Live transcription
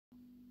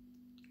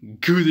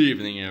Good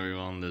evening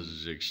everyone, this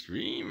is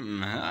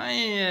X3M.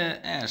 I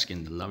ask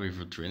in the lobby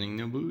for training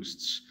no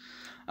boosts.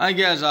 I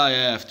guess I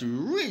have to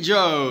reach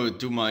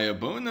out to my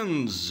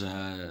opponents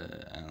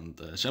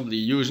and simply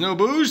use no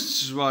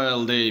boosts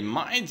while they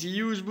might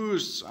use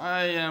boosts.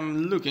 I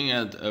am looking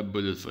at a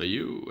bullet for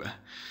you.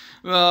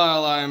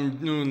 Well,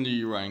 I'm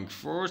only rank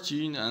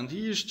 14 and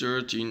he is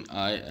 13.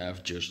 I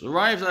have just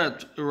arrived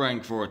at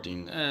rank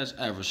 14 as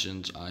ever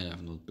since I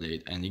have not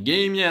played any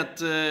game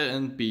yet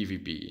in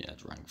PvP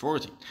at rank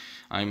 14.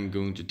 I'm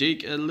going to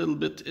take a little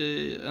bit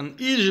an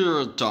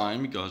easier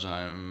time because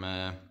I'm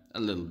a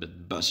little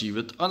bit busy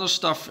with other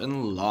stuff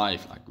in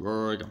life like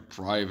work and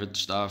private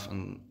stuff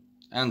and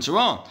so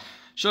on.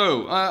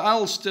 So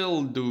I'll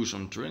still do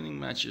some training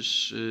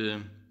matches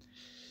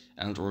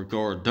and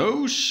record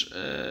those.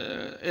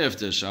 If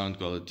the sound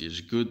quality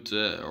is good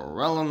or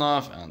well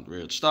enough and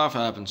weird stuff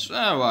happens,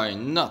 why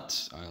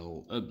not?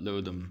 I'll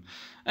upload them.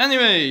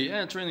 Anyway,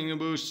 training the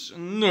boosts,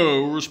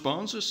 no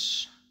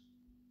responses.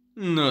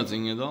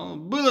 Nothing at all.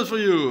 Bullet for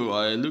you,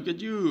 I look at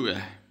you.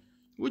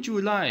 Would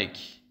you like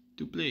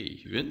to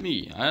play with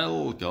me?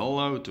 I'll call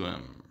out to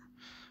him.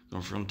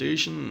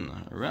 Confrontation,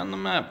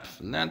 random map.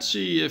 Let's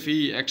see if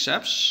he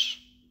accepts.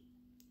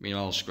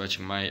 Meanwhile,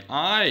 scratching my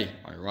eye.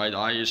 My right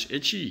eye is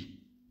itchy.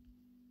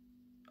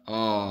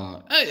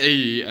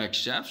 He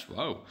accepts.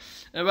 Wow.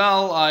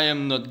 Well, I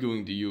am not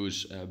going to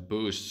use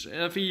boosts.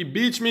 If he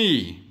beats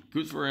me,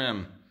 good for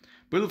him.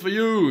 Bullet for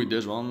you.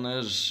 This one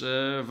is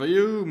for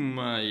you,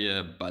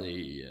 my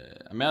buddy.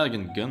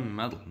 American gun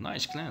medal.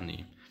 Nice clan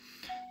name.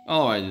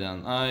 Alright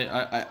then.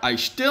 I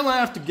still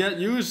have to get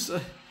used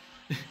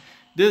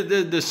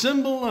the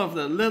symbol of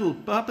the little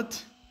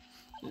puppet.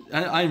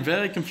 I'm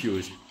very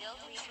confused.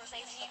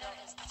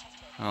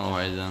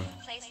 Alright then.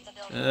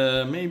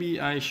 Maybe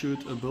I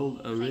should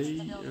build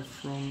away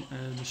from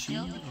the sea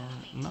or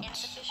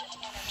not.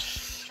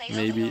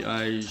 Maybe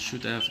I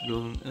should have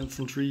gone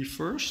infantry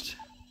first.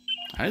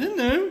 I don't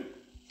know.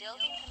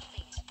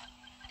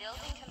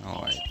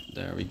 Alright,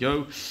 there we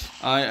go.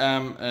 I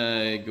am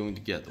going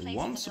to get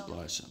one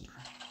supply center.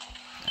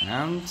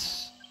 And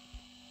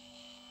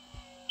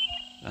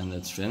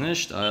it's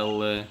finished.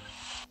 I'll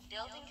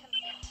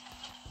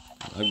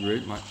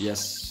upgrade my...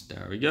 Yes,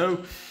 there we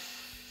go.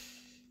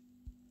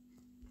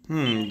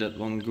 That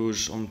one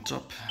goes on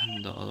top,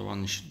 and the other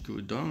one should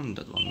go down.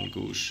 That one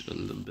goes a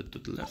little bit to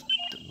the left.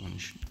 That one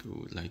should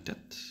go like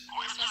that.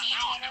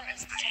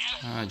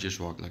 I just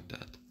walk like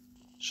that.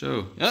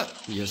 So, yeah,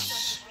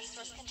 yes.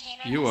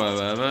 You,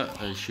 however,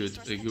 I should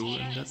go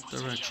in that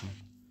direction.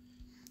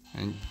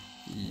 And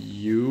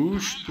you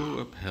should go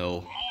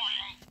uphill.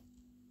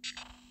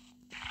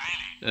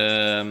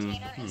 You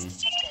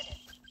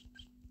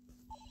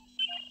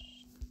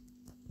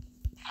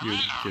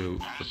go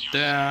up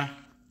there.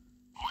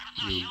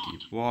 You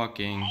keep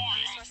walking.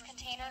 Resource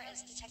container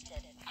is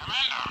detected.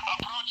 Commander,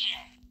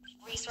 approaching.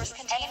 Resource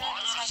container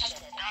is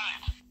detected.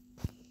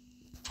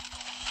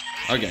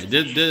 Okay,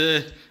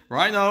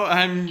 right now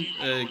I'm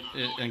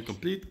in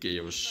complete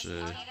chaos.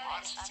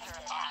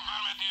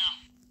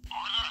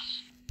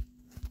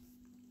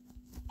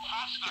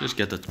 Just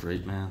get that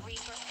crate, man.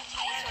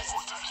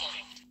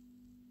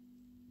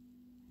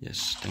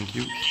 Yes, thank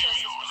you.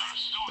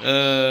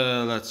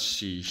 Let's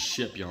see,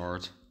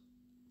 shipyard.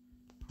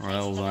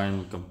 Well,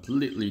 I'm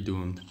completely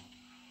doomed.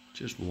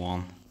 Just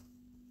one.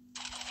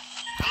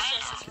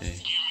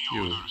 Okay,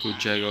 you go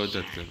check out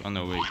that. Oh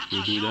no, wait,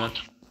 you do that.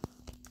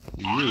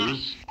 You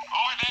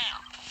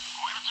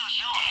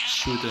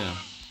shoot him.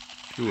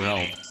 You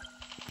help.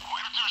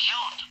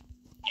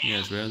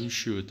 Yes, where you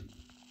shoot.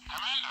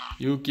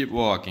 You keep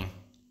walking.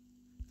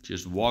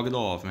 Just walk it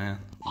off, man.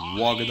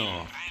 Walk it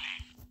off.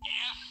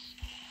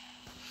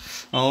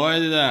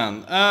 Alrighty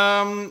then.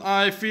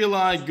 I feel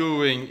like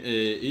going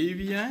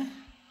AVI.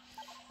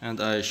 And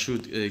I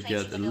should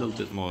get a little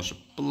bit more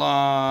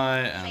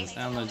supply and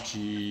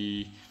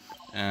energy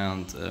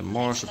and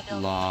more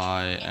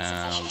supply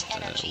and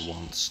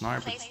one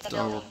sniper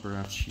tower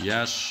perhaps,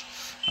 yes.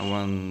 And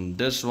when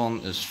this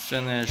one is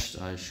finished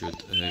I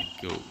should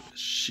go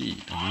see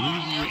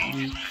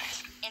immediately.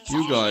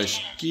 You guys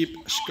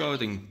keep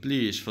scouting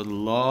please, for the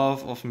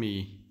love of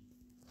me.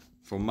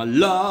 For my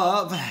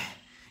love,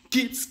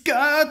 keep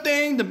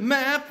scouting the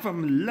map for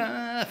my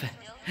love.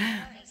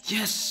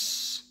 Yes.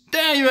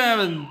 There you have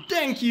it,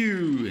 thank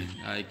you!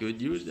 I could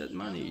use that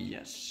money,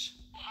 yes.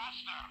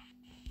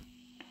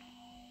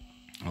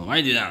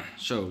 Alrighty then,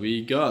 so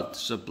we got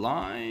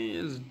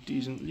supplies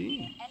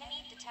decently.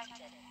 Enemy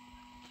detected.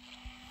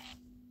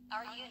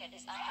 Our unit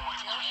is under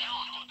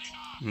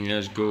attack.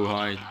 Yes, go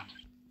hide.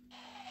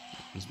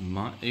 It's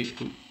my...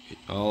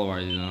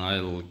 Alrighty then,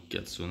 I'll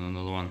get soon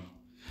another one.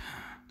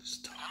 There's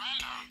still a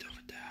gate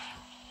over there.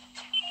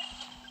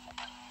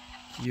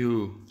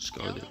 You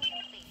scout it.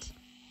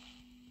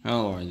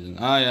 Alright then,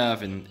 I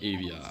have an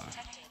AVR.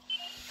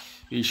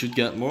 We should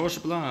get more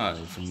supply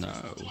for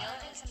now.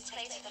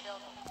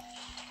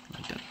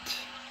 Like that.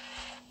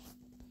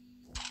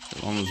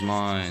 That one is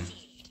mine.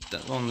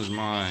 That one is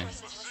mine.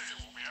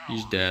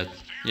 He's dead.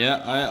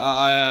 Yeah,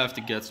 I have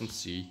to get some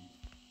sea.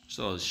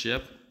 Saw the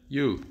ship.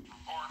 You.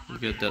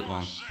 Look at that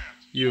one.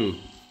 You.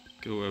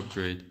 Go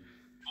upgrade.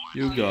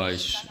 You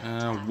guys.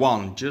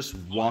 One. Just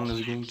one is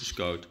going to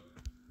scout.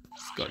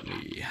 Scout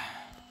me.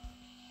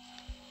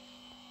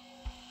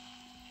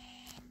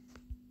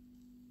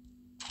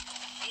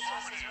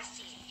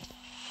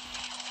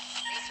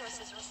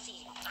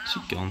 Is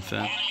he gone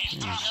fat?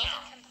 Yes.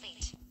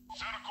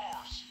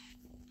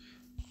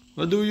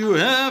 What do you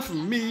have for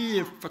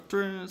me,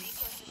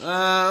 Factress?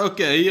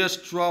 Okay, he has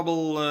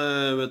trouble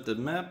with the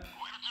map.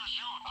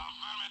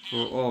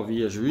 For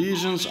obvious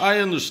reasons, I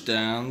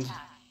understand.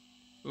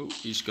 Oh,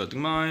 he's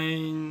cutting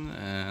mine,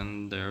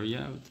 and there we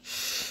have it.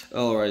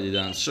 Alrighty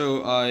then,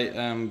 so I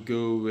am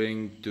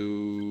going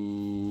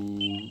to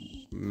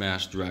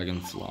mass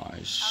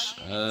dragonflies.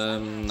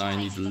 I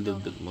need a little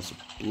bit more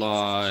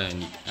supply, I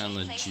need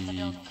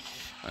energy.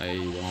 I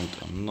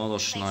want another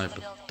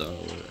sniper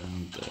tower,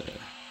 and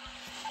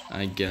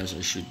I guess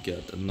I should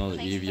get another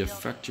EVA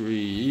factory.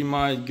 He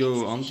might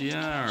go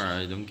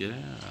anti-air, I don't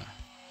care.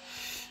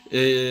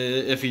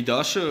 If he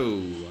does so,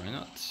 why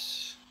not?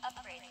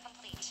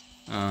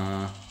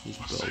 He's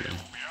building.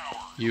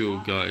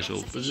 You guys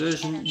hold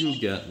position, you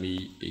get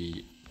me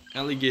a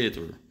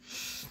alligator.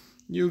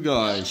 You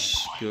guys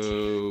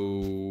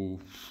go...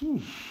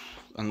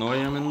 annoy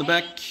him in the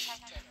back.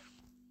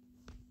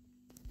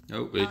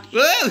 Oh wait.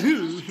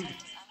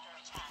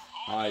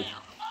 Hide.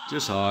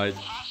 Just hide.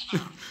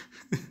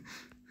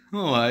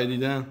 Oh, hidey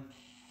then.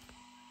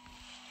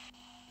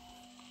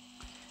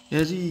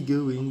 Is he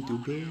going to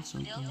build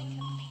something?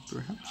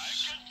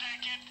 Perhaps?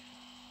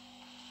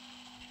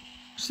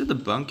 Is it a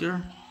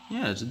bunker?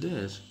 Yes, it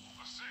is.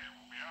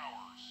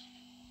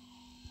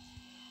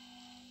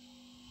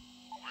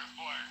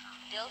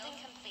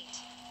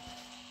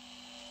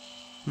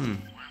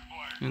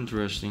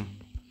 Interesting.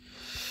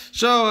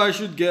 So I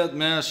should get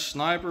mass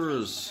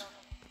snipers,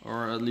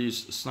 or at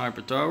least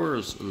sniper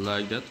towers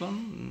like that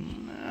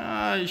one.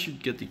 I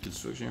should get the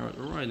construction yard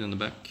right in the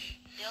back.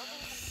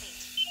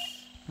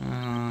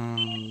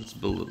 Let's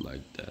build it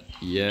like that.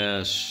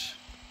 Yes.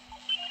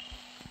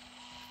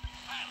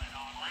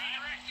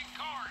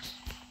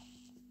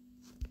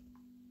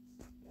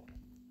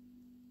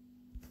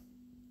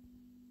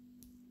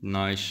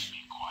 Nice.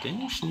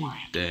 Can you sneak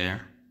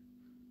there?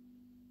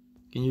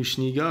 Can you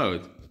sneak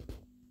out?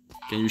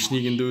 Can you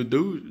sneak into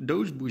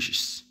those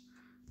bushes?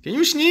 Can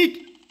you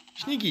sneak?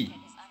 Sneaky.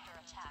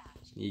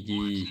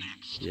 Sneaky.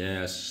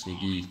 Yes,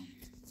 sneaky.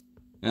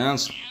 And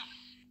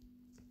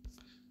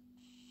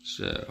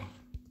so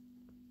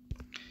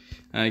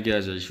I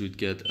guess I should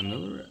get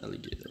another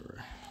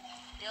alligator.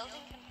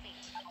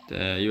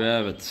 There you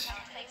have it.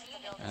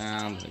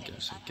 And I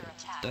guess I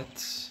get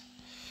that.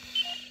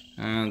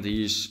 And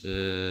he's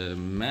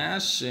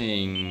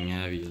massing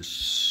heavy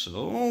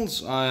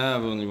assaults. I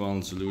have only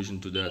one solution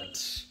to that.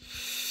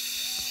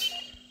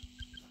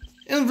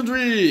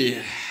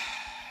 Infantry!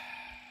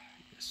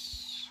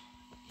 Yes.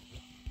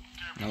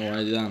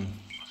 Alright then.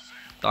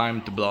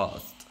 Time to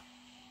blast.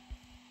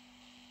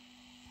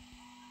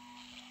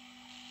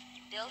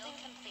 Building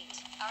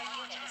complete. Our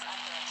unit is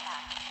under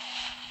attack.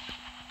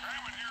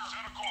 Hammond here,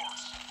 set a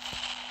course.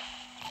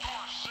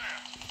 Course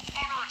set.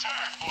 Under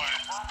attack,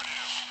 flight.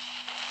 Affirmative.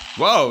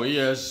 Wow, he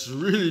has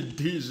really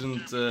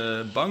decent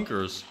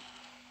bunkers.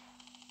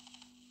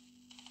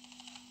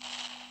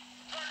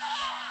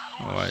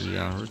 Alright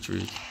then,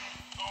 retreat.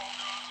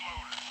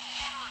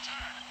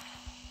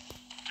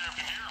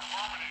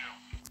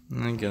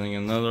 I'm getting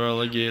another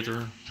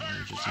alligator.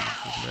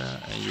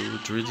 And you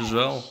retreat as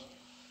well.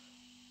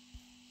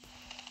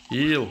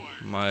 Heal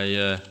my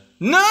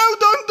No,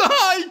 don't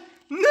die!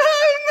 No!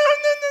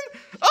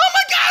 Oh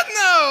my god,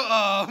 no!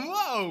 Oh,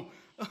 whoa!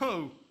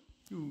 Oh,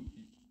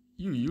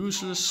 you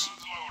useless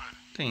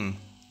thing.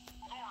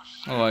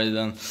 Alright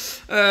then.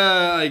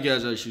 I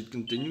guess I should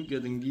continue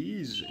getting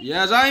these.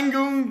 Yes, I'm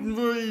going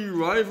for a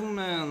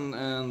rifleman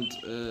and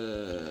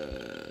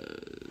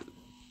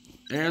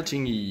air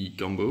thingy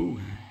combo.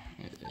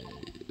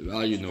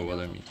 Well, you know what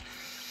I mean.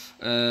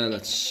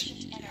 Let's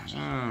see.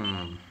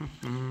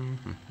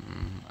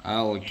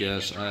 I'll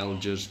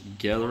just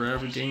gather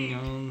everything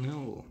on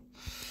hill.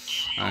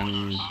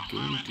 I'm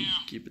going to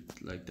keep it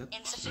like that.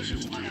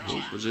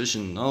 Hold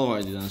position.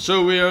 Alright then.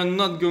 So we are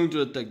not going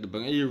to attack the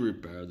bunker. You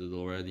repaired it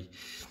already.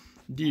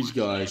 These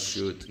guys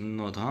should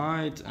not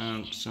hide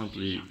and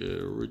simply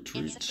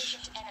retreat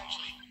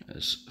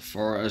as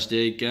far as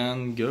they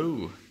can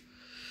go.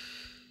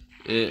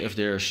 If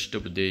they're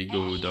stupid, they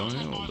go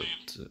downhill. But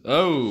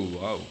oh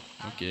wow,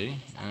 okay.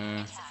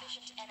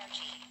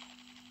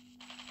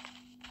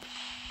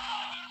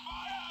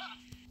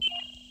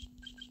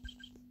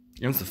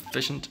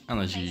 Insufficient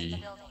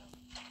energy.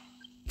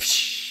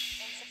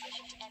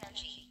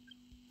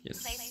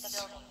 Yes.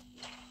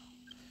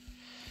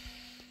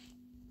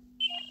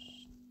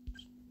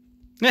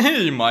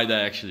 You might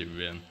actually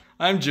win.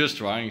 I'm just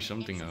trying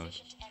something out.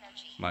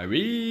 My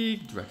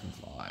weak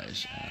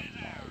dragonflies and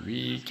my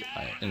weak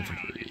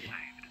infantry.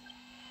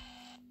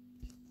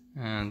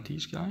 And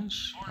these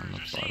guys are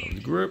not part of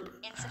the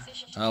group.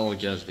 I'll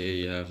guess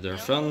they have their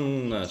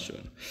fun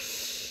soon.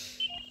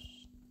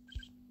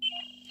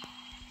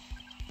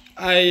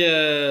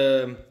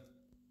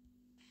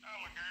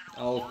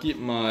 I'll keep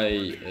my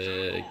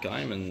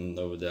Cayman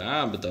over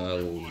there, but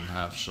I'll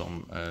have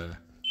some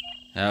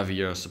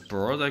heavier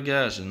support, I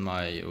guess, in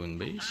my own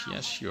base.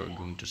 Yes, you're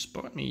going to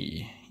support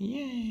me.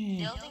 Yay!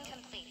 Building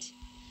complete.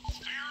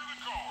 Steer the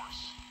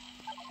course.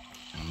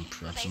 And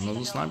perhaps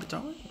another sniper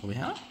tower? We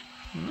have?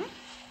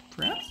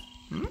 Perhaps?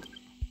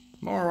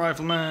 More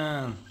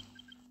riflemen!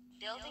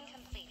 Building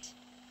complete.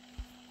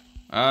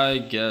 I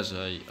guess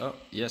oh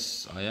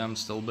yes, I am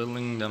still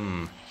building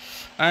them.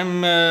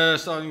 I'm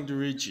starting to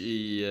reach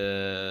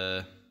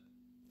an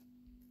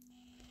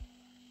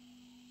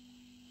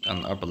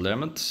upper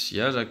limit.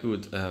 Yes, I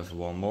could have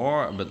one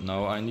more, but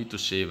now I need to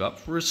save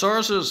up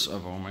resources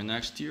for my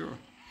next tier.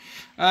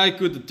 I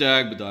could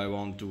attack, but I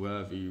want to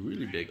have a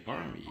really big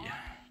army.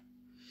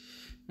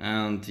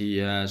 And he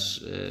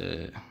has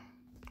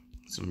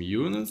some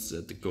units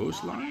at the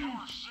coastline.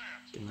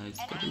 Can I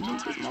get a little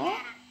bit more?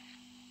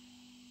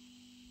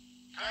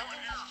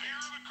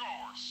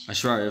 I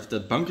swear, if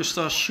that bunker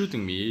starts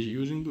shooting me, he's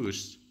using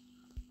boost.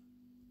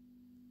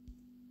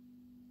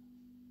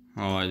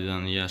 Alright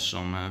then, he has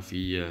some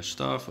heavy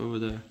stuff over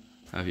there.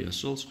 Heavy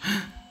assaults.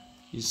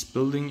 He's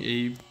building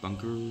a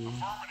bunker.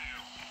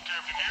 Affirmative.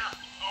 Captain here.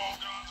 All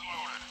guns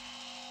loaded.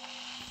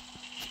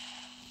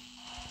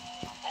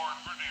 Report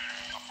for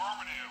duty.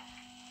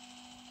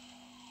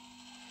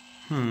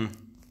 Affirmative.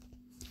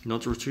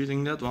 Not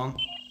retreating that one.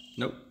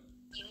 Nope.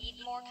 You need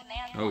more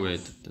command Oh wait,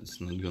 points. that's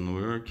not gonna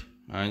work.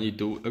 I need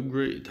to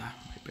upgrade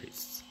my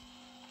base.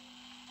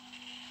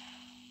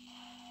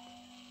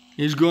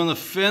 He's gonna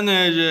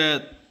finish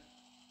it.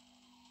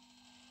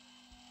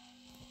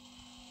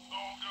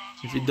 All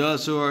guns If he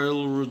does so,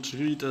 I'll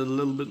retreat a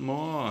little bit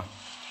more.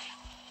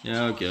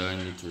 Yeah, okay, I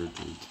need to retreat.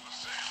 Our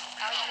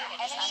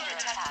unit is under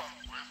attack.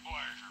 with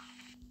pleasure.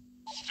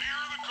 Steer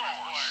the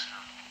course.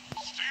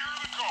 Steer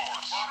the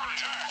course.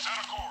 Affirmative. Set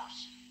a course.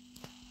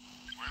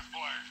 With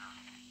pleasure.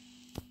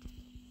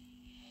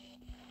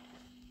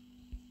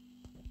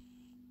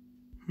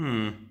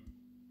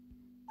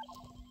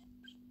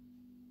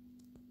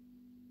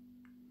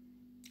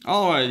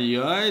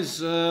 Alrighty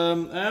guys,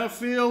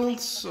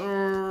 airfields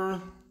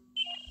or...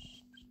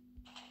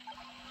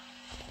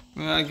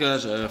 I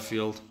guess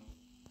airfield.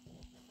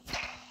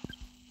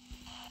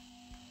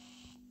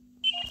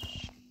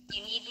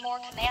 You need more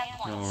command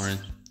points.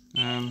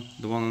 Alright,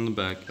 the one in the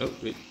back. Oh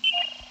wait,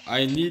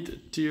 I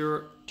need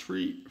tier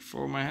 3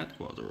 for my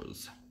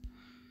headquarters.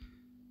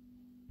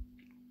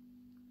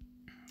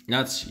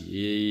 Let's see,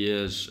 he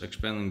is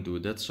expanding to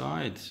that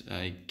side.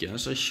 I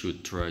guess I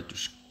should try to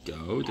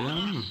scout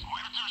him.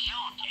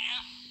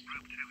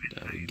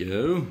 There we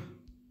go.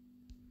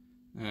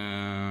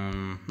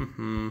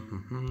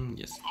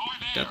 Yes,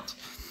 like that.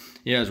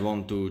 He has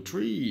 1, 2,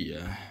 3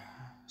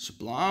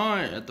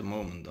 supply. At the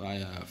moment, I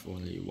have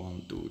only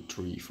 1, 2,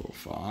 3, 4,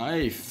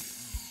 5,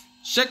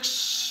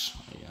 6.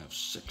 I have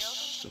 6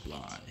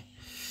 supply.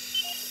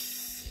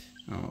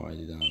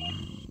 Alrighty then, a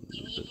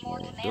little bit more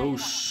of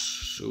those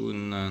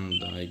soon,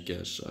 and I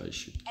guess I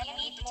should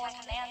Enemy need more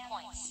command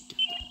points. get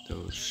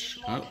those.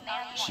 Oh,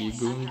 is he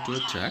going to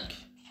attack?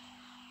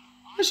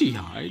 Is he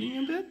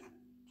hiding a bit?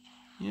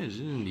 Yes,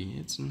 isn't he?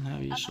 It's an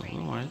heavy assault.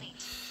 Alright.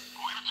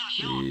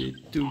 The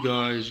 2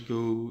 guys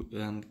go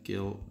and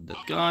kill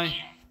that guy.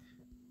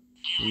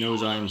 He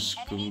knows I'm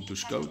going to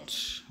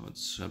scout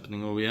what's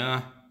happening over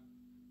here.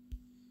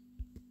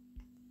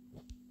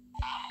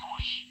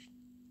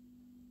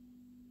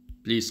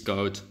 Please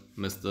scout,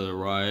 Mr.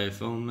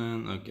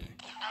 Rifleman. Okay.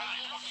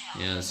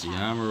 Yes, the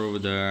hammer over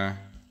there.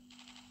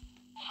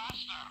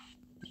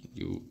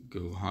 You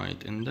go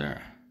hide in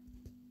there.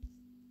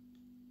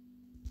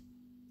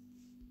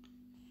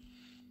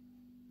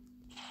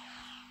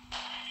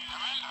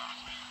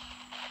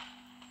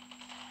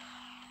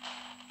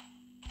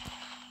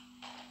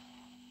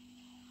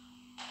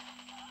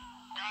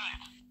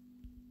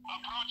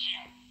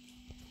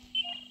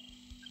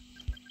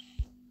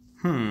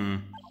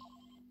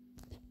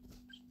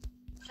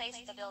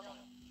 Place the building.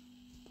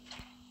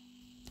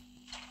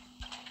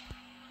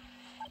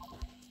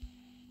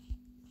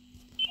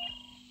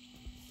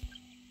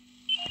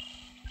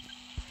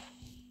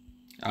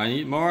 I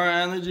need more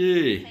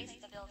energy. Place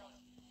the building.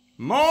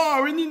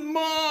 More! We need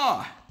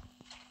more!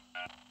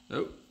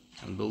 Oh,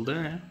 can build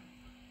there.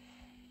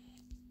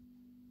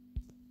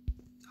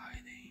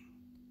 Hiding.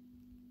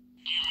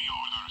 Give me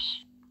orders.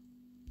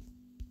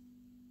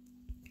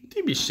 Could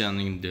he be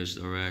standing in this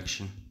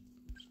direction?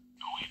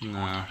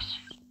 Nah.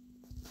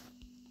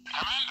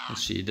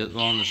 Let's see, that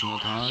one is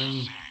not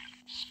hiding.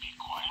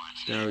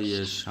 There he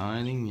is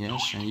hiding,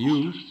 yes, and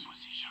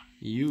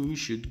you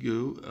should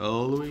go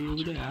all the way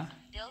over there.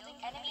 Building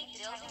enemy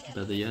detected.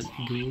 Better yet,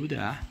 go over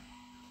there.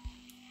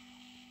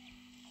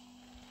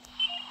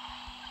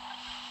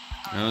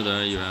 Oh,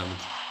 there you have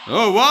it.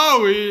 Oh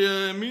wow,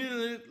 he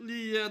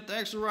immediately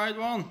attacks the right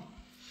one.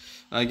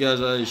 I guess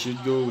I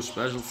should go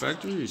special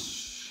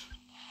factories.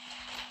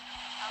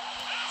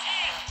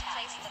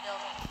 Place the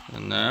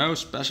building. And now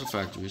special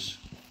factories.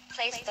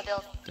 Place the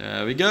building.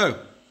 There we go.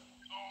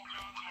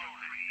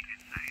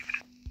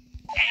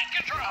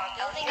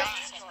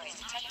 Building is destroyed.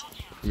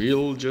 Detected.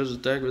 We'll just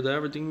attack with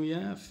everything we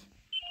have.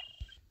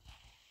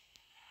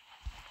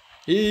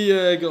 He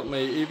got my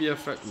EV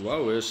effect.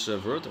 Wow, his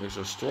vertex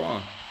are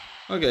strong.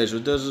 Okay, so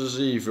this is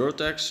the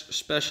vertex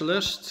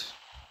specialist.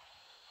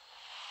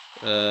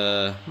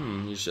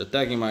 He's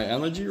attacking my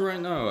energy right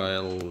now.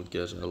 I'll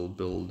guess I'll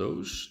build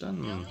those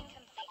then. Building complete.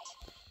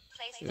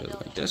 Place the Yeah,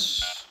 building. like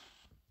this.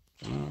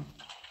 Come on. Building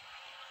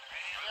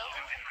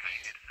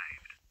complete.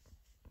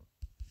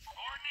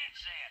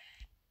 Coordinates set.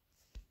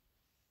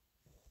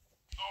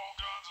 All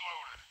guns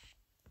loaded.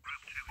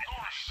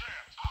 Course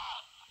set.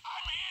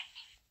 I'm in.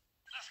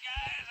 The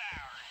sky is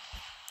ours.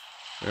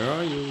 Where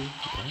are you?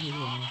 There you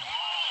are.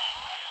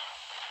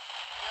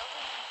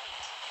 Building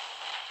complete.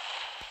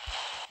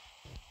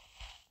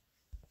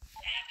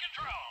 In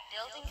control.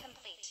 Building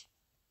complete.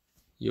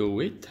 You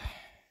wait.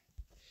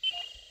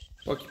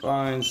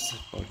 Porcupines,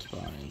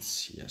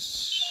 porcupines, yes.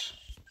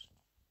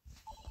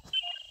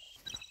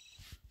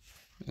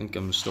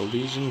 Income is still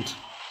decent. In control.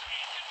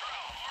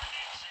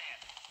 Coordinates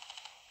set.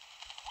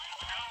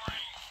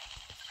 Covering.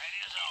 Ready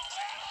as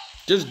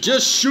always.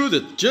 Just shoot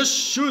it, just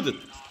shoot it.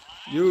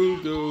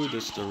 You go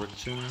this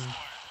direction.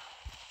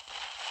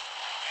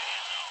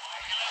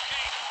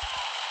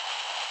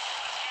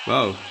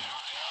 Wow.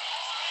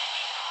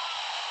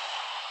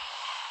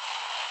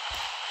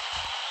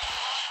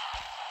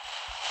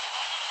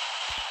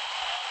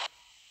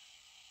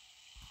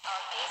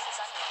 Our base is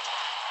under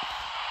attack.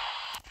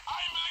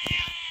 I'm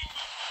leading.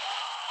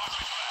 Watch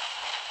me flat.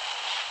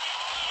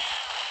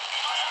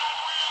 I am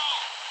will.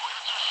 Where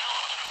to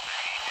shoot?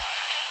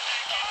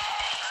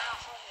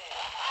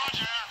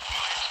 Roger.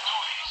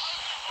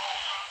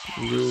 Let's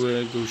do this.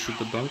 You go shoot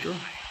the bunker.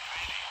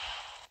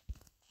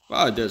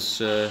 Wow, this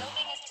Building is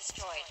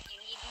destroyed. You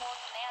need more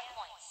command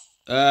points.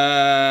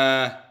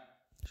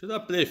 should I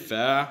play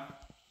fair?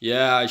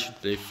 Yeah, I should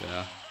play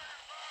fair.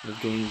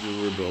 Not going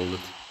to rebuild it.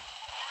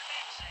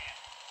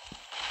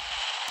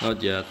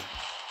 Not yet.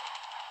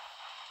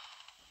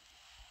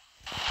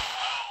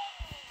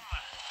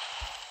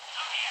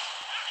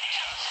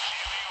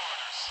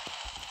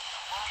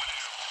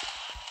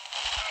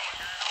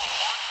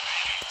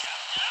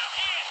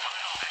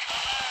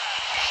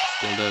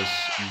 Kill those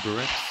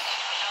bricks.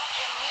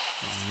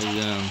 Lay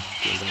down.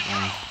 Kill that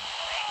one.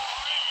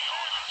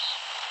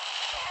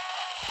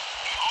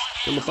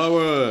 Kill the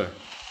power.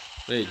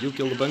 Wait, you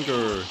kill the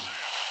bunker.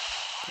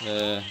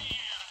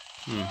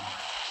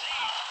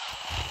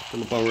 Kill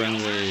the power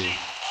anyway.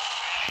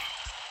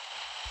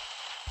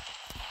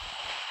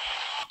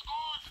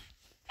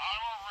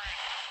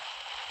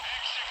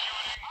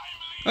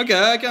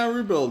 Okay, I can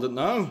rebuild it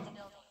now.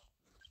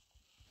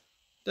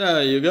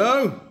 There you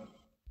go.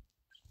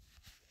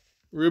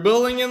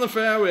 Rebuilding in the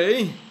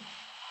fairway. Our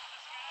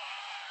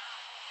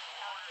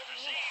good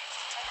unit is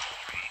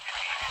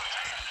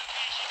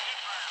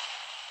detected.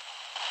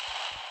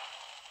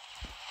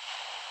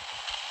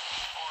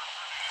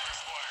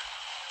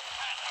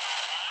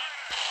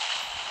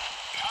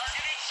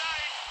 Target in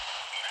sight.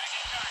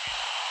 Tracking target.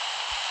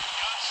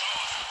 Guns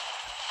loaded.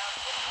 Our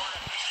good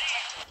unit is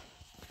detected.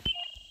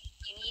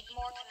 You need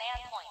more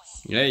command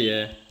points. Yeah.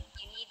 You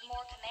need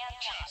more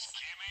command points. Just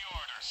give me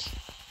orders.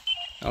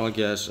 I'll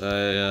guess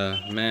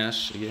I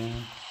mash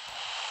again.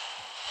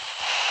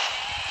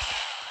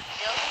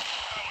 Building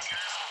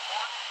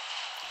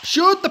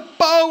Shoot the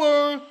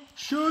power!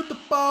 Shoot the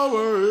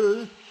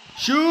power!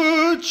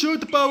 Shoot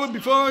the power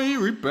before he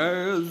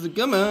repairs.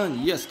 Come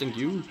on, yes, thank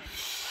you.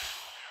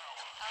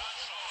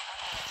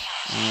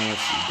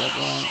 Let's see that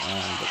one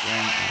and that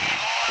one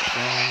and that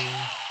one.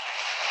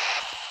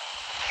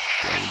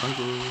 Kill the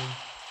bunker.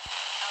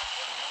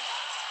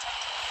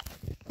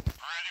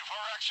 Ready for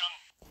action.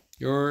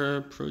 You're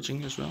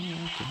approaching as well.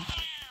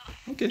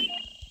 Okay. You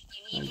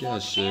I need more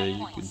guess command you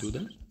points. could do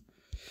that.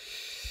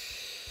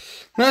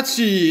 Let's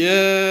see,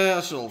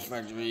 assault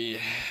factory.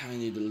 I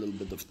need a little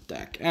bit of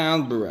tech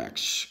and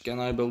barracks. Can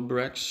I build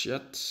barracks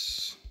yet?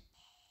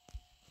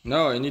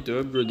 No, I need to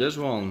upgrade this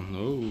one.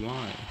 Oh my.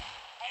 Enemy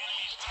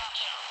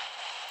detection.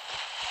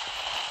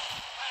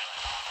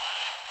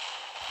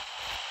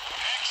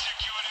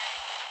 Executing.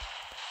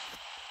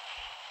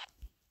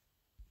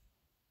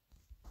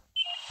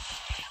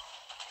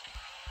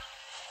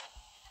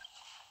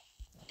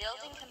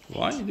 Building complete.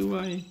 Why do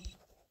I?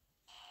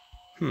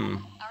 Our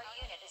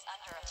unit is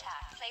under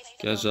attack. Place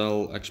the Guess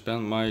building. I'll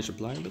expand my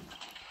supply a bit.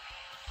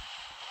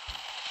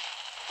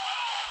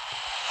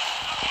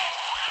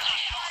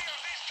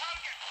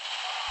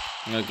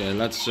 Okay,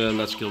 let's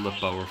kill the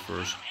power first. Ready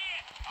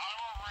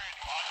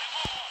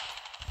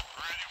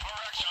for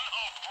action. No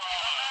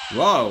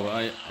problem. Wow,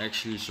 I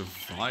actually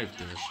survived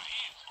this.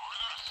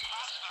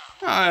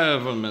 I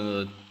have a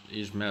minute.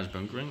 He's mass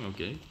bunkering.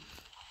 Okay,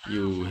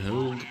 you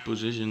hold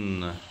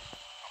position.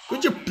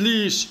 Could you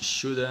please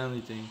shoot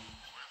anything?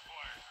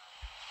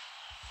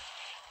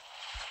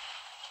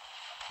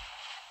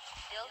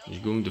 He's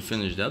going to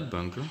finish that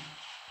bunker.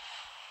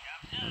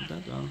 Not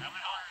that one.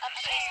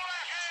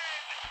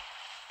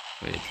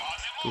 Wait,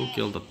 go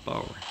kill the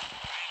power.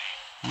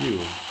 You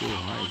go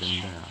hide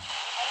in there.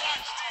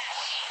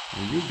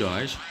 You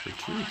guys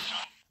retreat.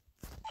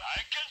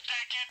 I can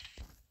take it.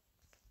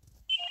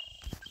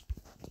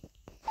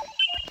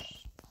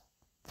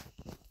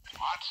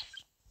 What?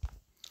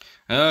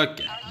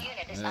 Okay. Our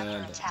unit is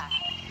under attack.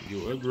 You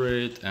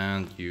upgrade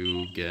and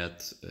you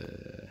get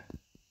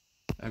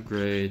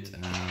upgrade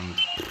and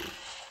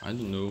I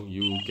don't know,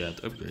 you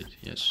get upgrade,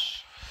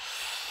 yes.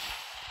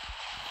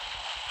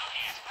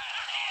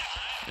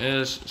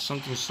 Yes,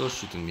 something's still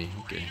shooting me,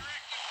 okay.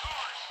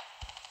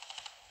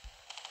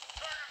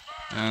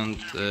 And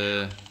Set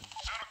a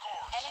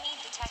course. Enemy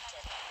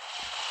detected.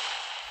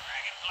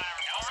 Dragonfly,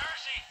 no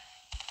mercy.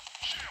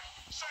 Ship,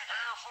 sink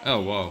air for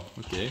oh wow,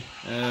 okay.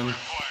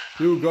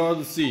 You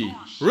gotta see.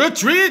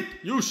 Retreat!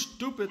 You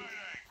stupid! set a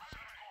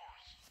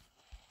course.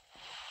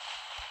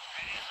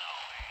 Ready as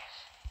always.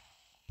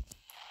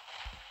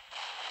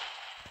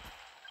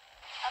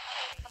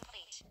 Upgrade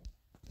complete.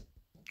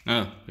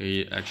 Oh,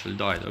 he actually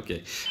died,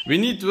 okay. We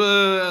need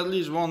at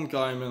least one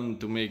Cayman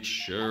to make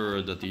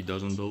sure that he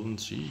doesn't build in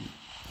sea.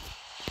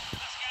 The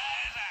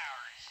sky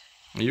is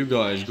ours. You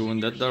guys go in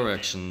that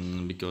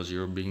direction because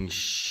you're being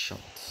shot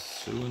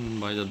soon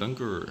by the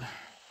bunker.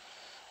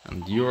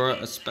 And you're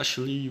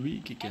especially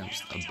weak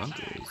against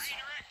bunkers.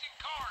 Redirecting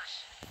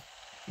course.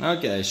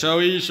 Okay, so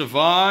he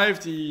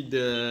survived, he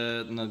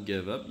did not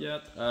give up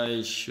yet.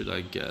 Should I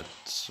get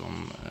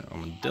some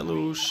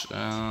armadillos?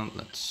 And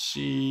let's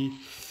see.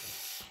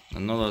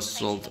 Another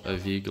assault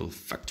vehicle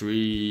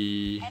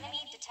factory.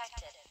 Enemy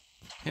detected.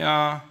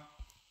 Yeah.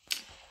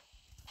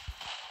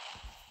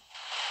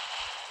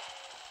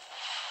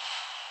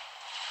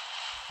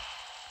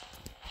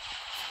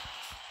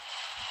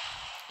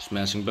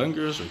 Smashing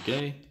bunkers,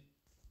 okay.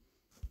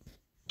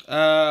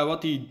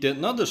 What he did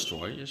not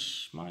destroy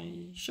is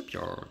my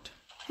shipyard.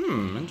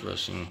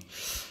 Interesting.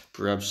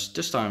 Perhaps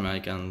this time I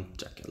can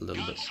check a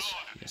little bit.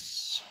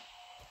 Yes.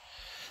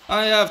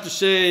 I have to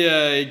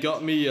say, he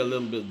got me a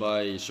little bit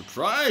by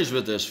surprise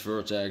with this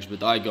vertex,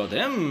 but I got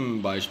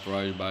him by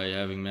surprise by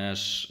having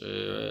mass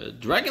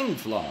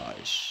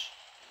dragonflies.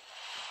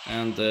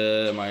 And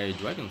my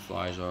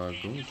dragonflies are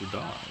going to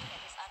die.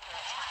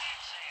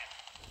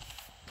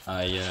 Is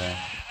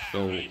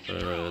under attack.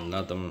 I will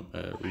let them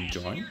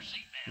rejoin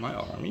my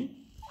army.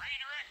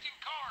 Redirecting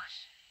course.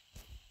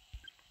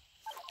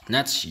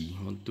 Let's see,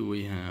 what do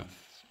we have?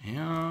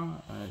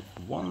 Yeah, I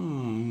have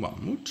one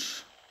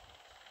mammoth.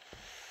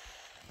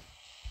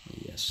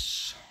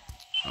 Yes.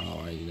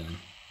 Alright then.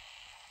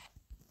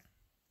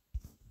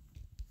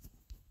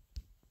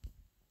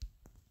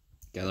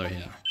 Gather here.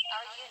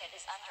 Our unit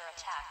is under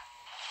attack.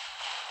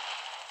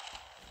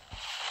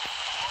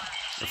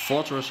 A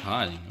fortress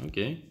hiding,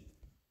 okay.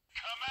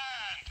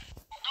 Command.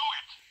 Do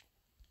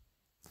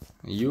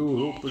it. You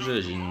hold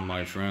position,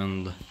 my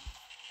friend.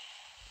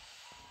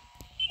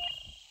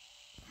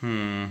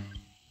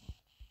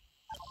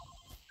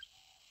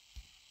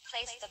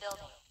 Place the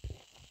building.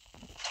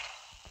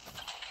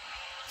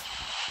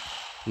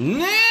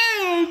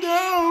 No,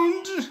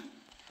 don't!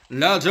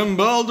 Let him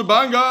build the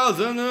bunkers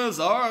in his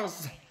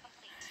arse.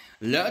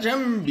 Let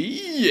him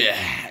be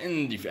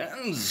in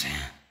defense.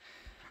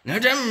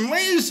 Let him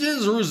waste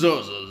his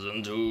resources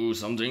into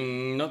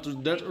something not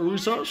that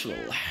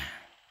resourceful.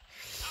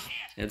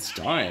 It's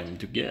time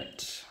to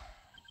get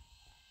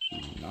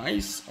a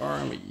nice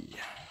army.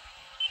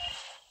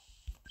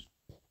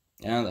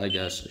 And I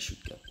guess I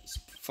should get this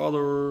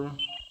fodder,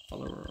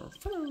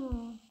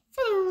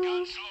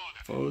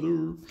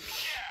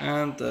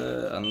 and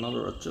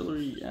another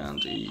artillery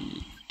and a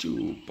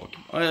 2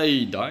 Pokemon.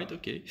 He died,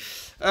 okay.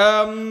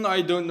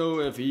 I don't know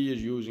if he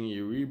is using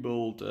a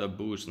rebuild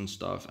boost and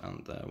stuff,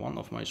 and one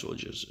of my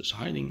soldiers is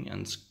hiding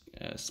and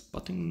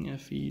spotting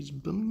if he's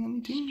building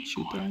anything.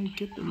 Should I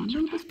get a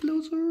little bit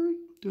closer?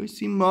 Do I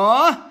see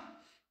more?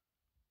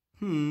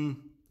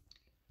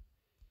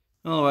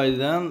 Alright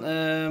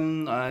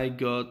then, I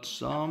got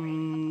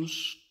some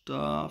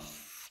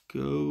stuff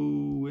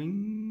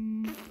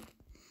going.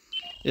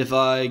 If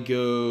I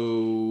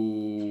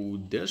go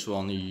this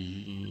one,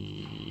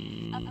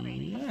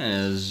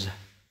 yes,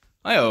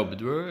 I hope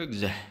it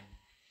works.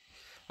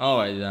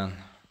 Alright then,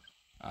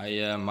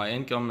 my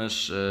income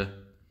is,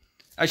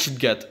 I should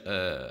get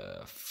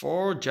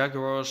 4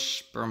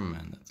 Jaguars per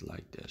minute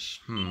like this.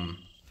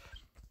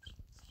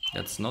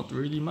 That's not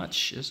really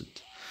much, is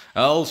it?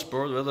 I'll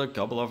sport with a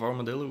couple of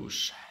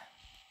armadillos.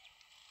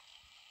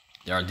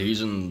 They are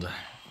decent.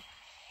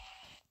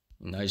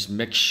 Nice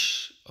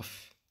mix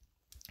of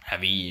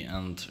heavy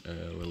and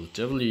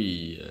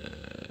relatively.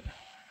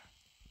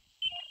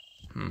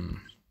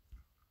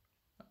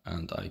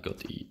 And I got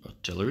the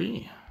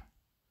artillery.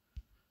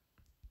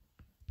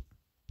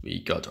 We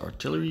got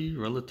artillery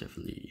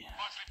relatively.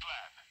 What's the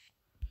plan?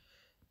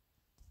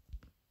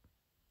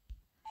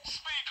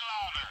 Speak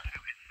louder.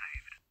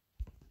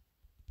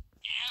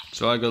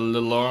 So I got a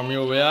little army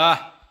over here.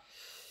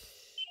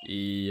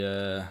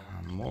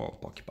 More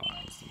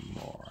porcupines,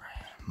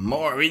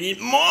 more. We need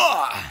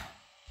more.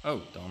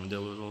 Oh, the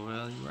armadillo is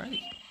already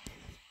ready.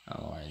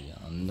 Alright,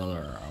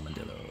 another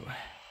armadillo.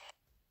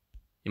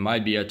 He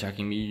might be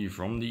attacking me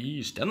from the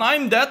east, and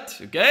I'm dead.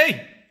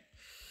 Okay,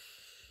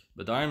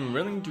 but I'm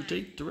willing to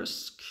take the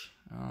risk.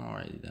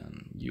 Alright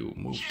then, you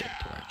move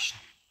that direction.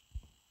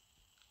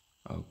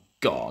 Oh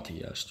god,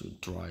 he has to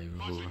drive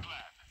over.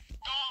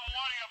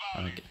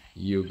 Okay,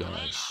 you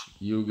guys,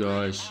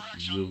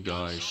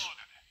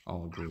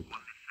 all group.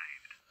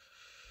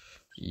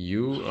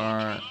 You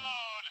are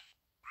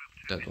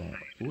that one.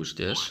 Who's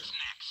this?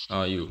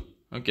 Oh, you.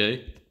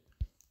 Okay.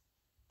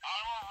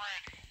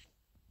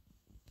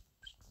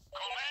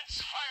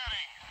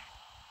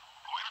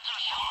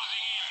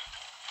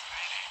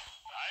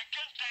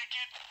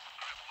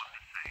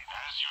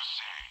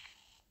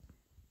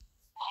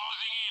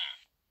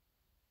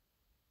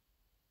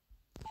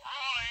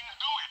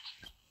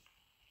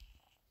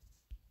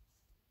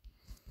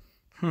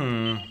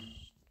 Hmm.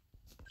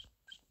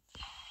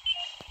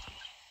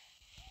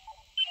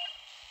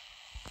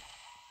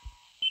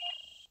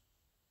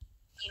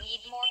 You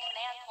need more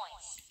command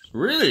points.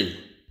 Really?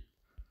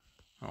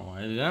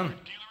 Alright then.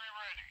 Artillery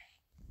ready.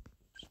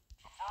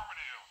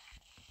 Affirmative.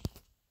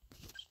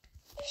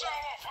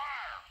 Salvo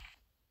fire.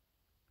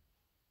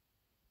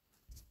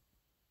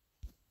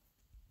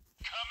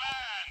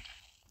 Command.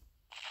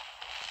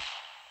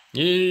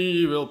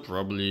 He will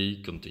probably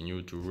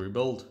continue to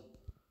rebuild.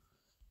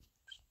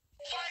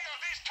 Fire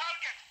this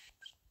target.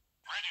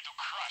 Ready to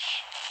crush.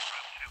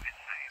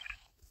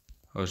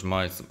 How's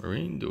my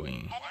submarine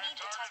doing? Enemy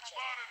detected.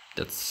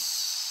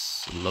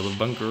 That's a lot of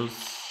bunkers.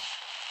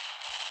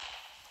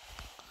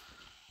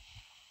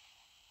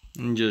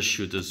 And just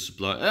shoot the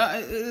supply.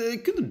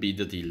 Could it be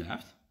that he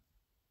left?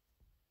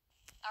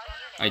 Our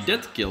I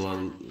unit did kill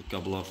a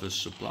couple of his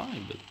supply,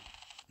 but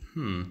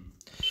You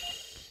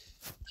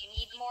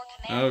need more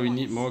command oh, we points.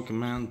 need more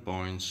command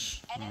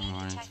points. Enemy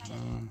Alright.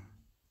 detected.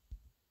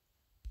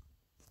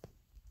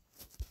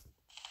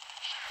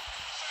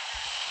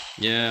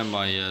 Yeah,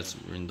 my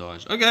submarine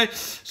dies. Okay,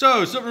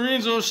 so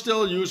submarines are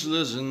still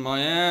useless in my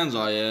hands.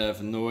 I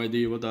have no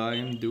idea what I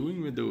am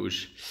doing with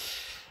those.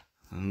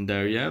 And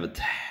there you have it.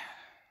 Waiting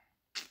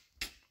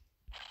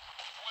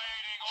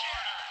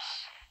orders.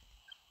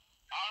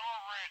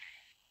 Armor ready.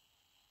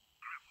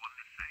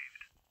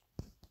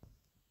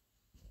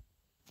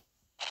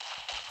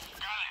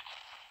 Got it.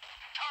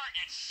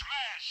 Target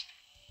smashed.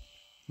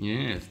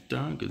 Yes,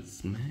 target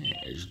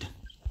smashed.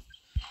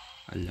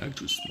 I like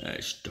to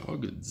smash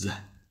targets.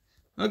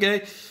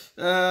 Okay,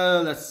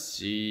 let's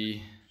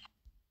see.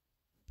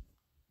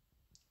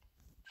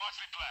 What's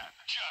the plan?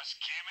 Just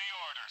give me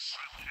orders.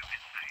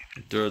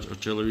 Third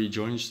artillery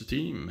joins the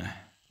team.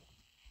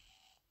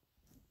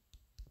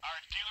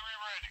 Artillery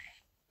ready.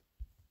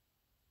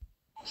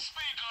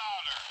 Speak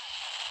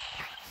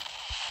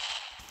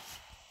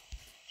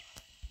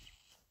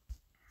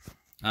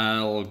louder.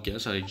 I'll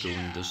guess I go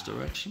in this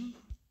direction.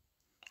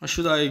 Or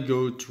should I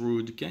go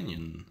through the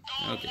canyon?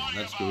 Okay,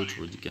 let's go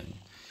through the canyon.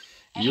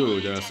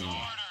 You, there's no. Our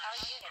unit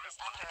is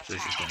under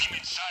Just attack. attack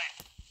In sight.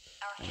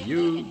 Our And unit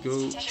you is go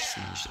detected.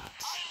 smash that.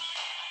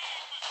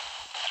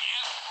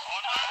 Yes,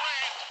 on my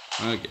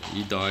way. Okay,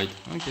 he died.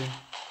 Okay. Incoming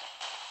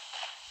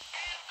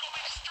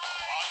strike.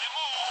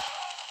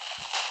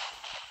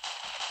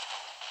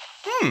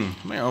 On the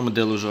move. My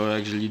armadillos are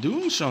actually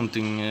doing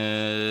something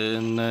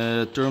in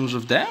terms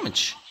of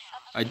damage.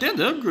 I did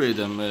upgrade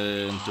them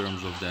in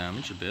terms of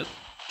damage a bit.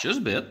 Just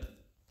a bit.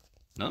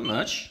 Not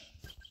much.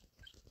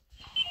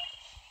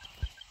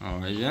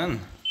 Alright then.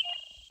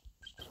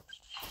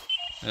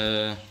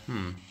 Okay.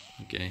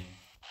 Enemy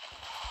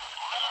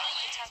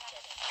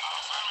detected.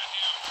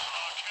 Affirmative.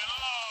 Lock and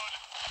load.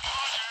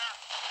 Roger.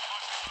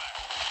 What's the plan?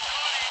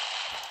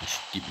 I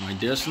should keep my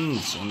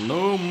distance and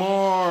no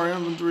more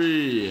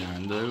infantry.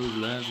 And those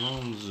last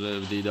ones,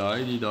 if they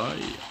die, they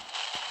die.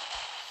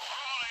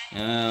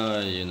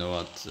 You know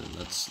what?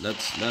 Let's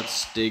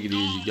take it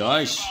easy,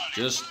 guys.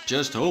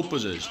 Just hold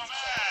position. Command.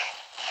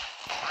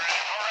 Ready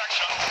for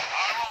action.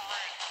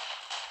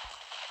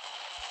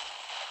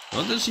 Armor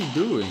ready. What is he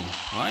doing?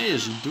 Why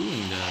is he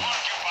doing that?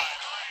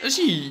 Occupied. Is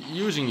he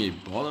using a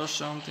bot or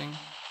something?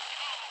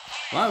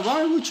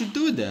 Why would you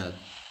do that?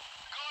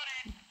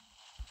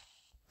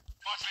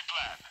 What's the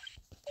plan?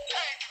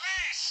 Take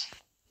this.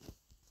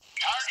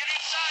 Target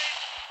in sight.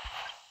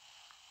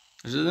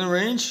 Is it in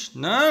range?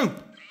 No!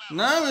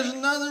 No, is it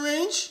not in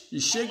range?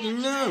 You're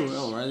shaking no.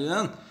 Alright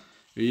then.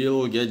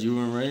 We'll get you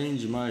in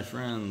range, my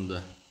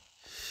friend.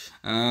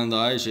 And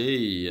I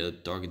say,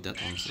 target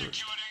that one first.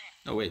 Executing.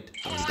 Oh wait,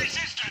 target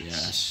that one.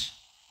 Yes.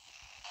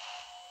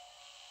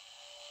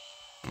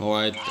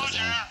 Alright, that Roger.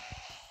 one.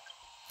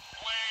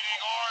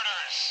 Waiting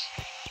orders.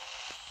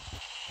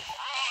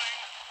 Rolling.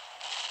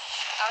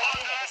 Our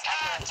unit is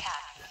under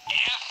attack.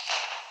 Yes.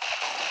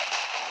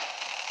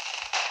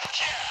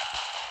 Yeah.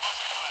 What's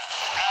the plan?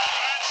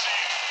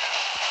 Advancing.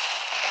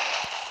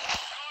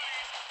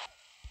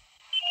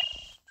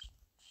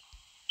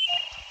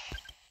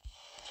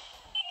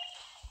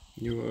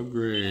 You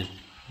upgrade.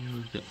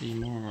 You get me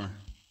more. Got Enemy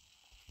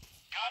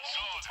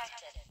sold.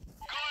 detected.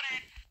 Got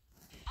it.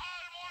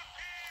 Armor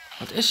here.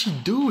 What is he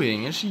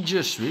doing? Is he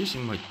just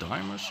wasting my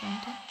time or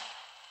something?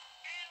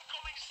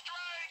 Incoming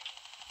strike.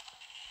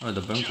 Oh,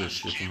 the bunker is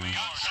shooting me.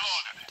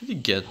 Unloaded. Did he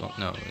get one?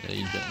 No,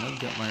 he did not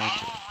get my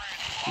artillery.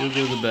 You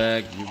go to the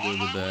back, you go to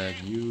the back,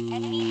 you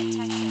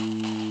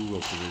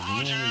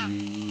opposition there,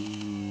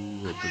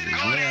 you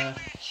opposition there.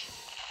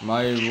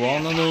 My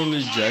one and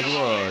only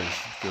Jaguar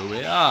should go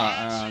here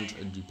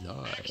and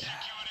deploy.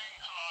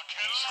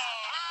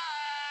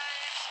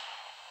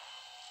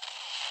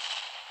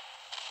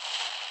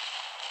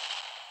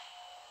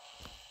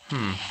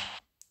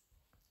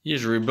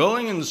 He's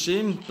rebelling in the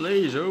same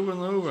place over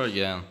and over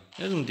again,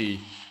 isn't he?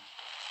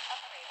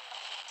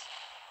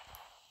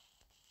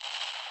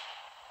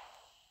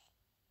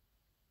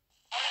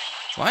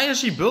 Why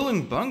is he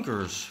building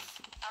bunkers?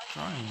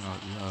 Crying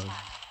out loud.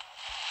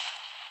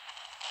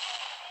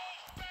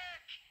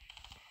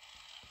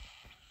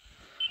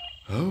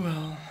 Oh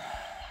well.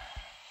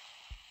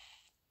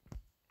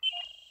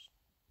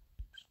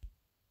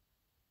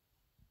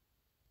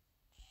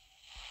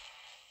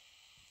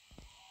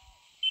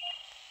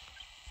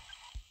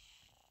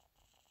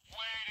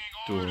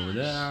 Two over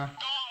there.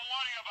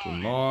 Two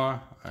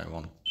more. I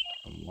want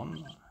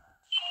one.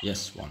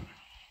 Yes, one.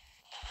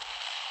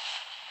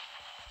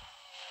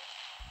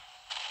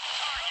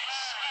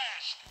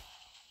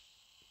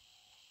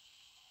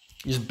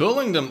 He's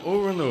building them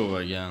over and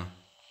over again.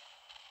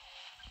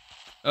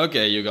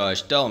 Okay, you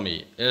guys, tell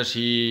me, is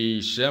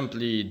he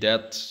simply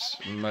that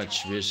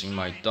much wasting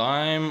my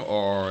time,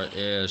 or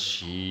is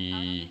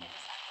he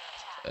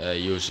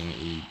using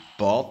a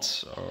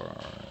bot, or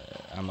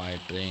am I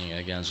playing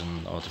against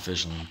an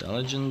artificial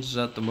intelligence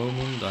at the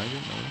moment? I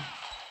don't know.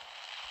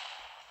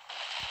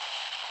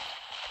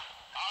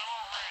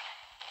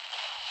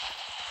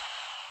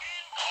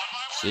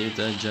 Save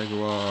that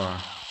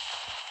Jaguar.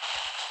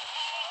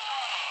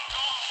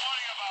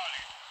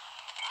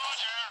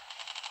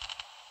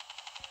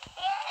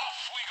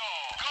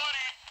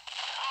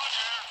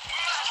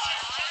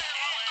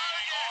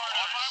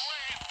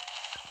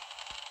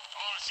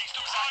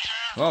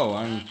 Oh,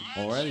 I'm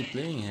already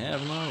playing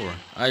half an hour.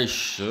 I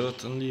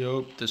certainly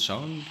hope the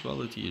sound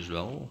quality is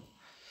well.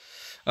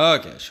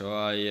 Okay, so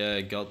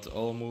I got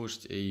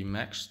almost a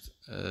maxed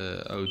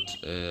out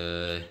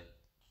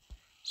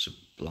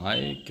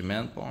supply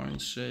command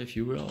points, if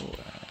you will.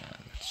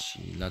 Let's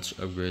see, let's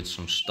upgrade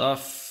some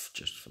stuff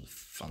just for the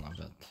fun of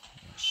it.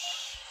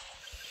 Yes.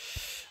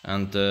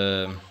 And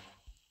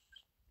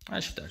I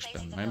should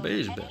expand my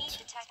base a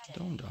bit,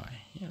 don't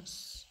I?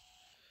 Yes.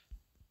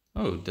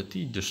 Oh, did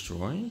he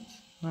destroy it?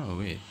 No,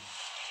 wait.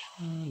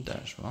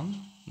 There's one.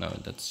 No,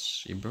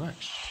 that's a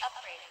barracks.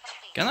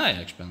 Can I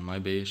expand my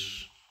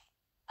base?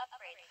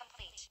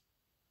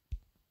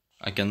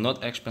 I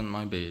cannot expand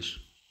my base.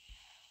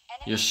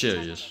 You're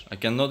serious? I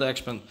cannot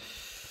expand.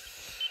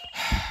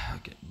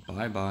 Okay,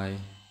 bye bye.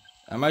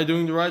 Am I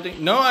doing the right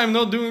thing? No, I'm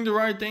not doing the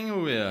right thing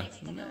over here.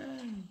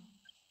 Man.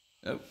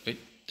 Oh, wait,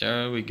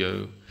 there we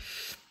go.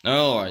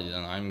 Alright,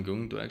 then I'm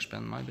going to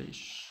expand my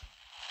base.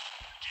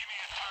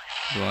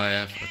 Do I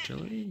have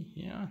artillery?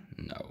 Yeah?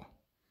 No.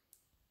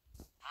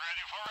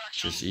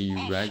 Just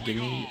a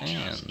raggedy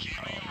and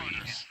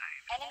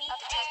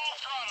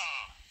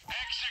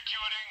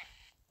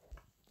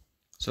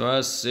so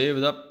I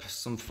saved up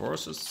some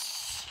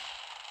forces.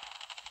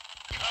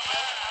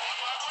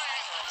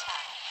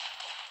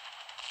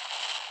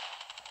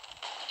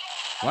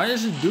 Why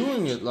is he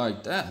doing it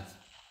like that?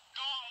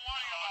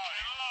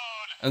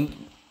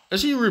 And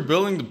is he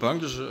rebuilding the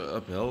bunkers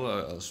uphill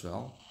as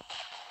well?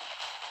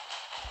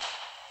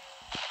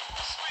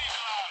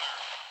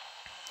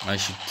 I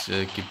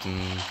should keep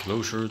them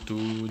closer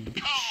to the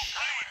beach.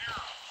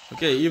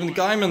 Okay, even the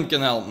Cayman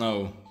can help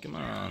now. Come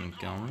on,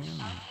 Cayman.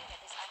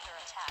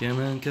 Come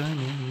on,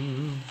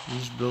 Cayman.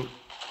 He's built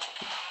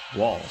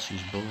walls.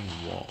 He's building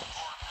walls.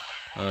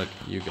 Okay,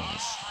 you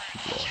guys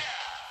deploy.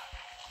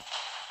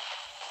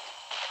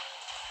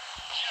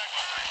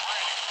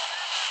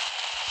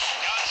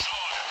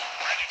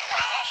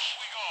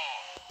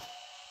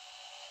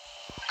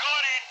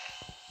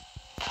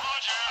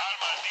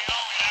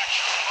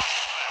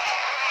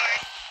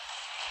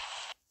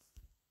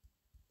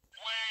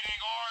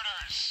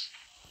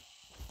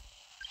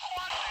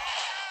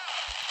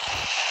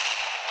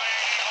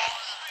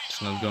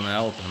 It's not gonna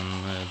help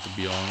him, to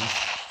be honest.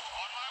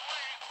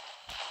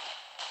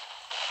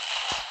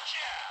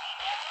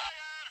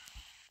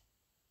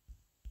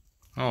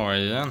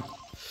 Alright then.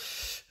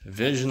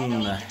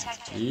 Vision,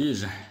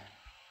 please.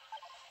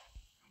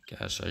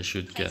 Guess I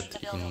should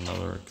get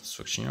another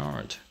construction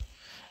yard.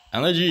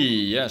 Energy,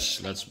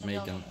 yes, let's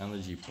make an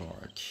energy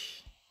park.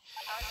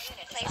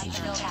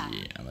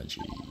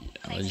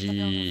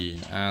 Energy,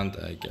 and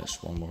I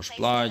guess one more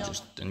supply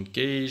just in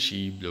case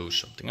he blows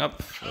something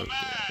up. Okay,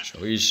 so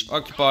he's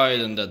occupied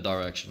in that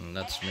direction.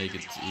 Let's make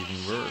it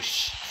even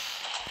worse.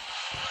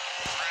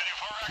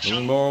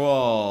 Building more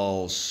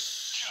walls.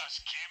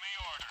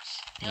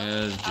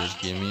 Yes, just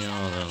give me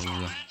orders.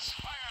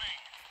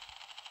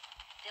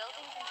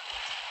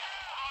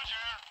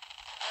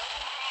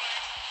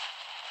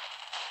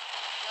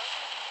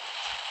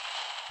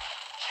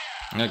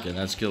 Okay,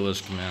 let's kill this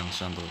command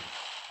center.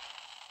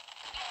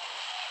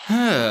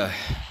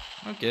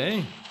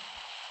 Okay.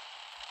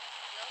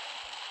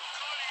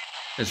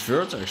 His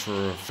vertex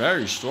were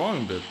very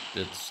strong, but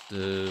it's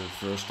the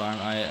first time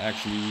I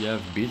actually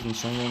have beaten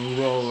someone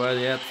who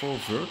already had full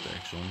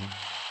vertex on me.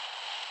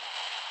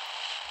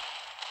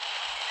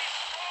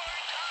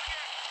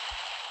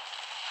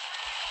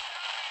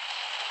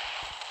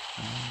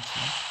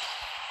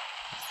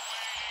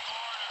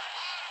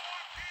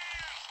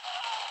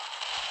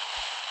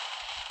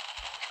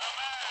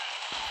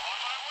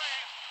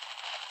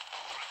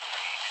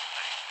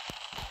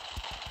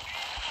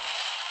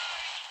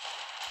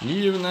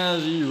 Even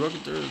as he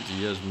rocketed,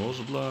 he has more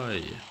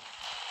supply.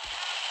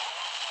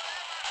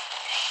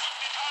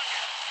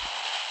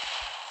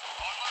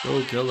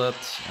 Go kill that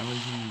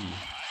energy.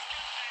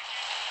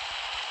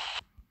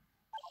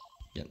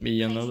 Get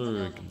me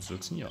another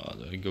construction yard.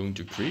 They're going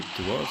to creep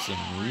towards him.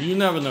 You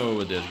never know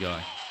with this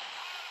guy.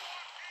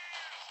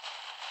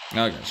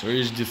 Okay, so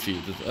he's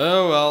defeated.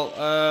 Oh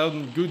well,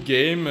 good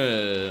game.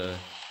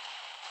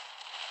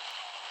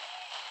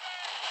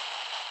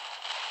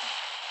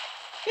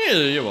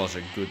 He was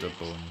a good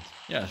opponent.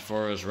 Yeah,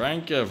 for his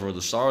rank, for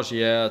the stars he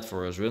had,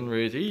 for his win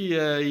rate,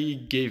 he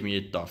gave me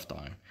a tough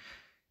time.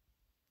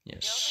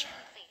 Yes.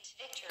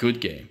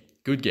 Good game.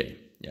 Good game.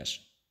 Yes.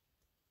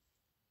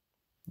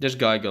 This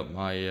guy got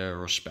my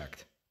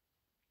respect.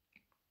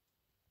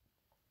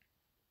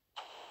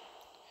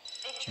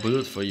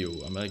 Bullet for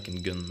you,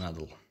 American Gun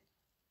Medal.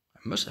 I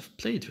must have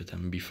played with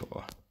him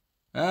before.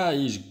 Ah,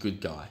 he's a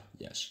good guy.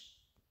 Yes.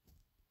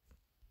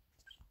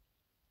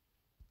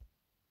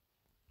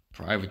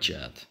 Private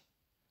chat.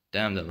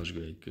 Damn, that was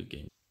great. Good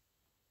game.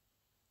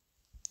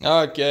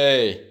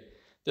 Okay.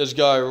 This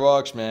guy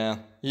rocks,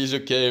 man. He's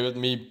okay with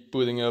me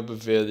putting up a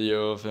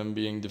video of him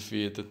being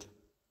defeated.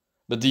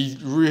 But he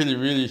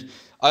really...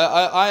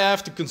 I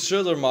have to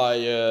consider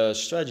my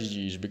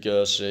strategies,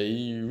 because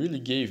he really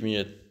gave me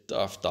a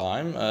tough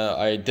time.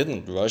 I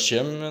didn't rush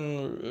him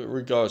in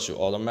regards to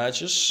other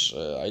matches.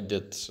 I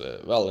did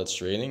well at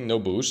training, no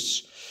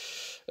boosts.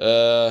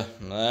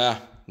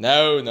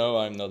 No,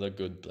 I'm not a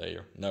good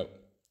player. No,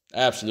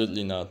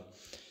 absolutely not.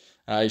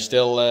 I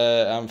still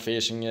am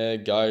facing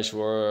guys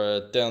who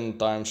are 10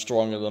 times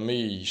stronger than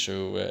me,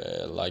 so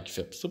like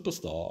VIP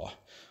Superstar.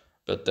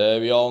 But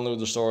we all know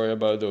the story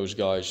about those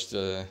guys.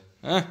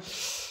 Oh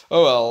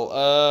well,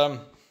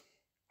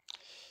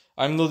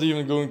 I'm not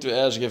even going to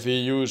ask if he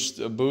used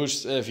a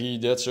boost. If he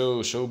did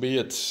so, so be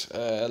it.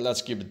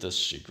 Let's keep it a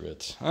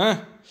secret.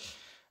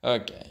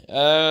 Okay,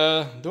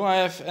 do I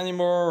have any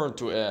more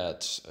to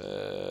add?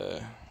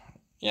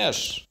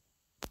 Yes.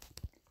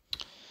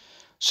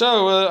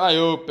 So, I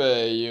hope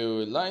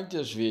you liked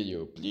this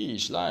video.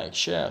 Please like,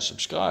 share,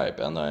 subscribe,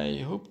 and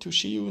I hope to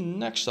see you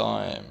next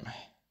time.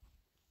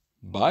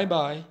 Bye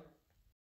bye.